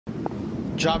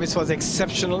Jarvis was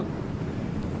exceptional.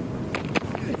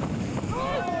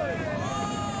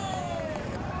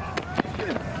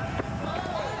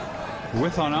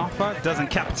 Width on offer, doesn't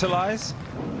capitalize.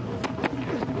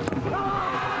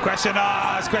 Question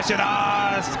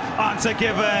asked, answer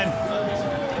given.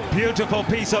 Beautiful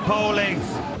piece of bowling.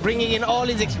 Bringing in all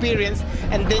his experience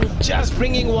and then just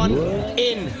bringing one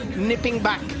in, nipping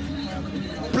back.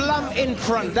 Plumb in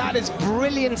front. That is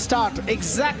brilliant start.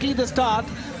 Exactly the start.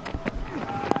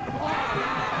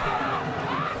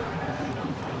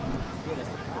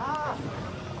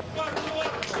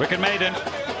 Wicket maiden,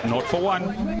 0 for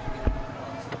 1.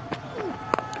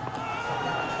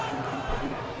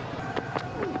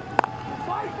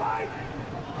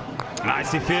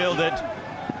 Nicely fielded.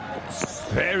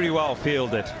 Very well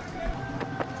fielded.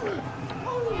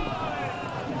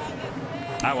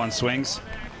 That one swings.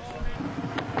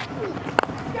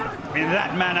 In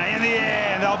that manner, in the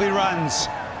air, and there'll be runs.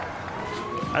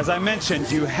 As I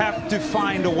mentioned, you have to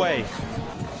find a way.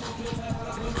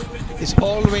 Is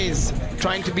always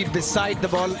trying to be beside the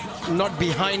ball, not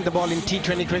behind the ball in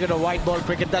T20 cricket or white ball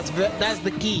cricket. That's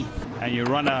the key. And your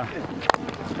runner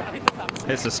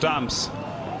hits the stumps.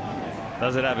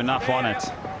 Does it have enough on it?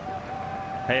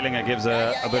 Halinger gives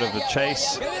a bit of a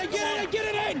chase.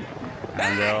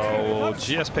 And they'll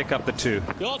just pick up the 2.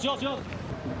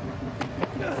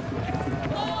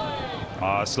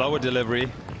 Slower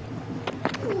delivery.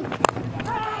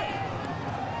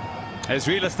 There's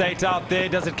real estate out there.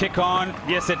 Does it kick on?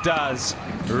 Yes, it does.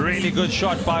 Really good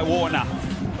shot by Warner.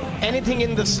 Anything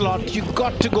in the slot, you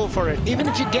got to go for it. Even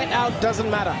if you get out, doesn't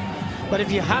matter. But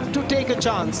if you have to take a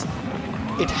chance,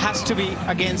 it has to be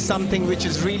against something which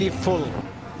is really full.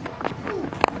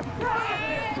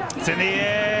 It's in the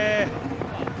air.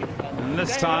 And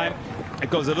this time, it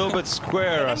goes a little bit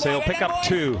squarer, so he'll pick up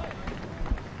 2.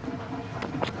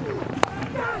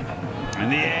 In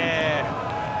the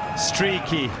air.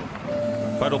 Streaky.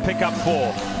 But he'll pick up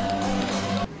 4.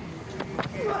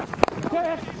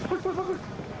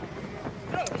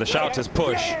 The shouters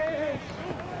push.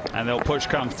 And they'll push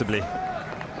comfortably.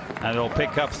 And they'll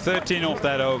pick up 13 off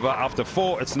that over. After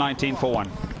 4, it's 19 for 1.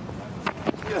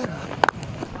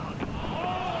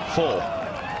 4.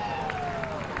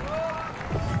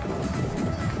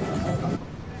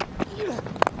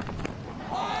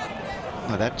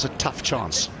 Oh, that's a tough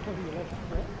chance.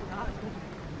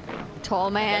 Tall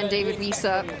man, David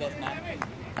Visa.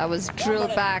 That was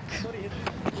drilled back.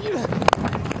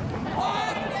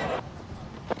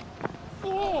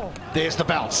 There's the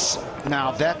bounce.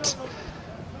 Now that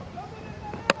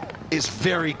is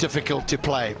very difficult to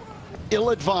play.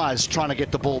 Ill-advised trying to get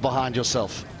the ball behind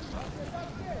yourself.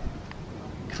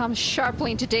 Comes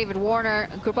sharply into David Warner.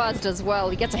 Gurbaz does well.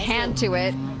 He gets a hand to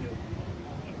it.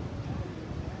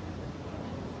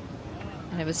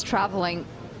 And it was traveling.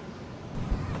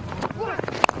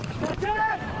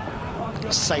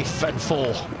 Safe and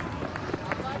 4.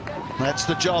 That's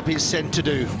the job he's sent to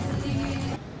do.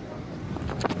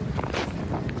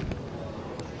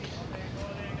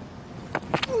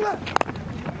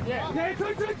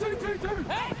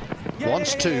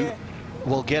 Wants to,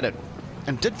 will get it.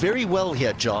 And did very well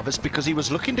here, Jarvis, because he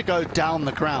was looking to go down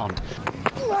the ground.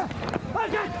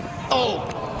 Oh,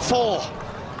 4.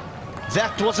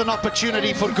 That was an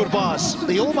opportunity for Gurbaz.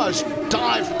 He almost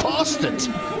dived past it.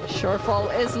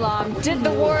 Shorefall Islam did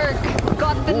the work,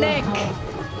 got the nick.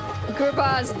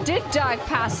 Gurbaz did dive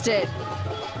past it.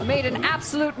 Made an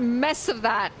absolute mess of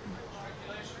that.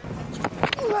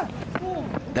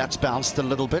 That's bounced a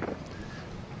little bit.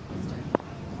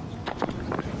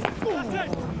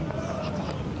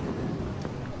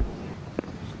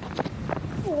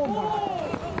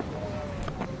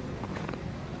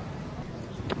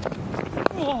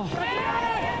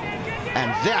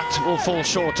 And that will fall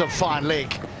short of fine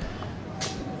leg.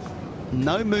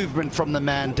 No movement from the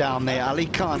man down there. Ali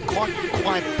can't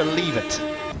quite believe it.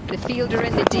 The fielder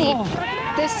in the deep.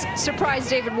 This surprised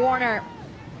David Warner.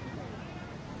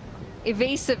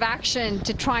 Evasive action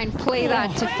to try and play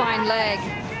that to fine leg.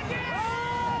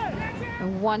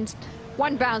 And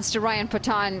one bounce to Ryan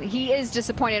Patan. He is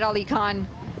disappointed, Ali Khan.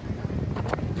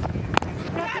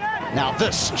 Now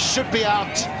this should be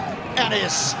out, and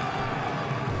is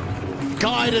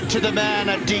guided to the man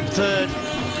at deep third.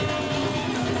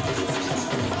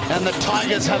 And the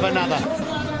Tigers have another.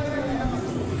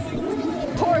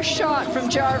 Poor shot from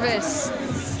Jarvis.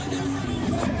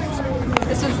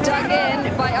 This was dug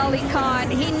in by Ali Khan.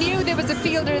 He knew there was a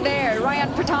fielder there.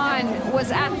 Ryan Patan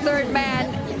was at third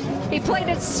man. He played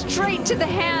it straight to the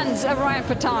hands of Ryan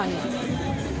Patan.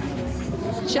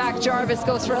 Jack Jarvis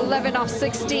goes for 11 off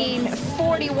 16,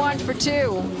 41 for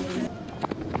 2.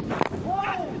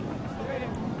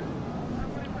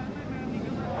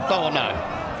 Oh, no.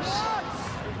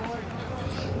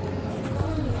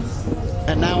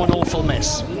 And now an awful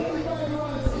miss.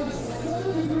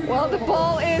 Well, the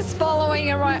ball is following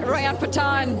Ryan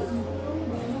Patan.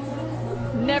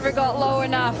 Never got low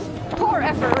enough. Poor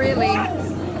effort, really.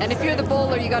 And if you're the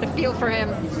bowler, you got to feel for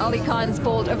him. Ali Khan's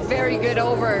bowled a very good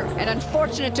over, and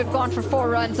unfortunate to have gone for 4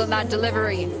 runs on that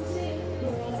delivery.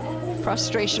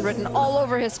 Frustration written all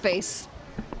over his face.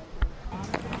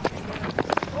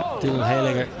 Dylan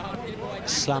Haylinger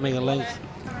slamming a length.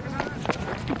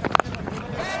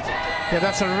 Yeah,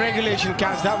 that's a regulation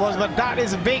catch that was, but that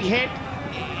is a big hit.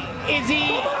 Is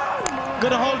he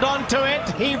going to hold on to it?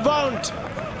 He won't.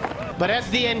 But at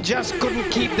the end, just couldn't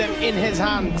keep them in his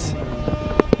hands.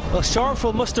 Well,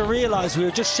 Sharpeville must have realised we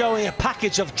were just showing a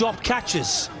package of drop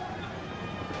catches.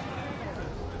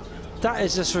 That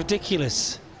is just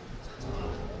ridiculous.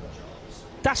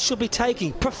 That should be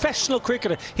taken. Professional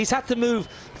cricketer. He's had to move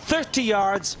 30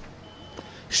 yards.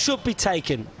 Should be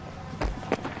taken.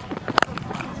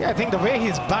 Yeah, I think the way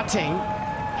he's batting,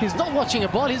 he's not watching a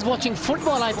ball, he's watching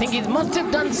football. I think he must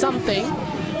have done something.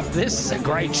 This is a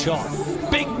great shot.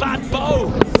 Big bad bow.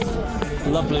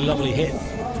 Lovely, lovely hit.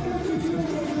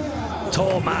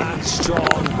 Tall man,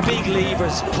 strong, big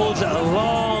levers, pulls it a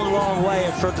long, long way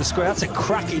in front of the square. That's a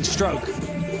cracking stroke.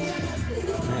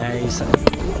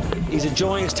 He's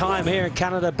enjoying his time here in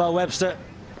Canada, Bo Webster.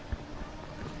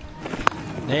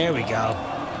 There we go.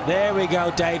 There we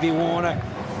go, Davey Warner.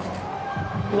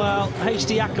 Well,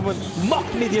 H.D. Ackerman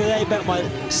mocked me the other day about my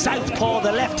southpaw,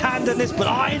 the left-handedness, but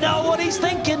I know what he's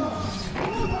thinking.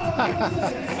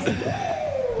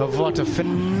 But what a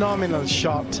phenomenal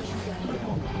shot.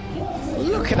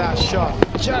 Look at that shot.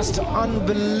 Just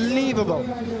unbelievable.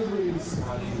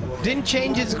 Didn't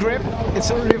change his grip. It's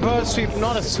a reverse sweep,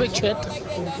 not a switch hit.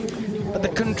 But the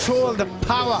control, the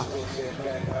power.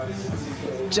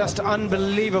 Just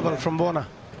unbelievable from Warner.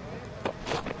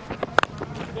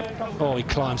 Oh, he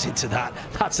climbs into that.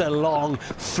 That's a long,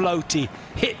 floaty,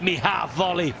 hit-me-half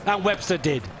volley, and Webster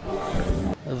did.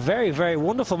 A very, very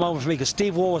wonderful moment for me, because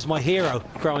Steve Waugh was my hero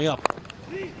growing up.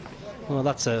 Well,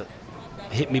 that's a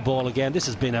hit-me ball again. This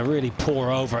has been a really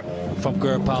poor over from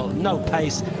Gurpal. No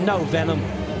pace, no venom,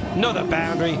 another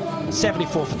boundary,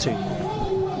 74 for 2.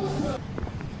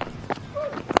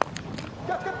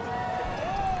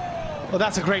 Well,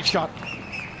 that's a great shot.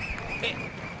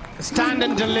 Stand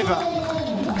and deliver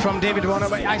from David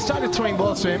Warner. I started throwing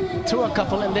balls to him, threw a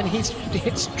couple, and then he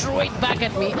hit straight back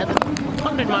at me at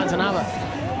 100 miles an hour.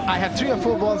 I had 3 or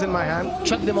 4 balls in my hand,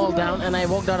 chucked them all down, and I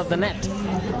walked out of the net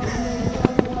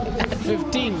at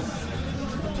 15.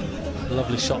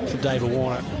 Lovely shot from David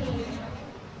Warner.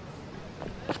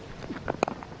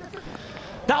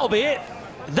 That'll be it.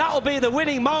 That'll be the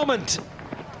winning moment.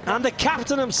 And the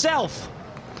captain himself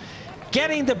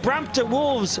getting the Brampton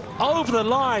Wolves over the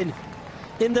line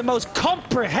in the most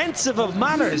comprehensive of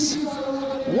manners.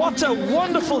 What a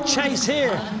wonderful chase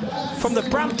here from the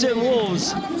Brampton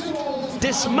Wolves,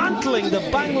 dismantling the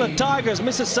Bangla Tigers,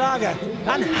 Mississauga,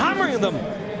 and hammering them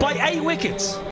by 8 wickets.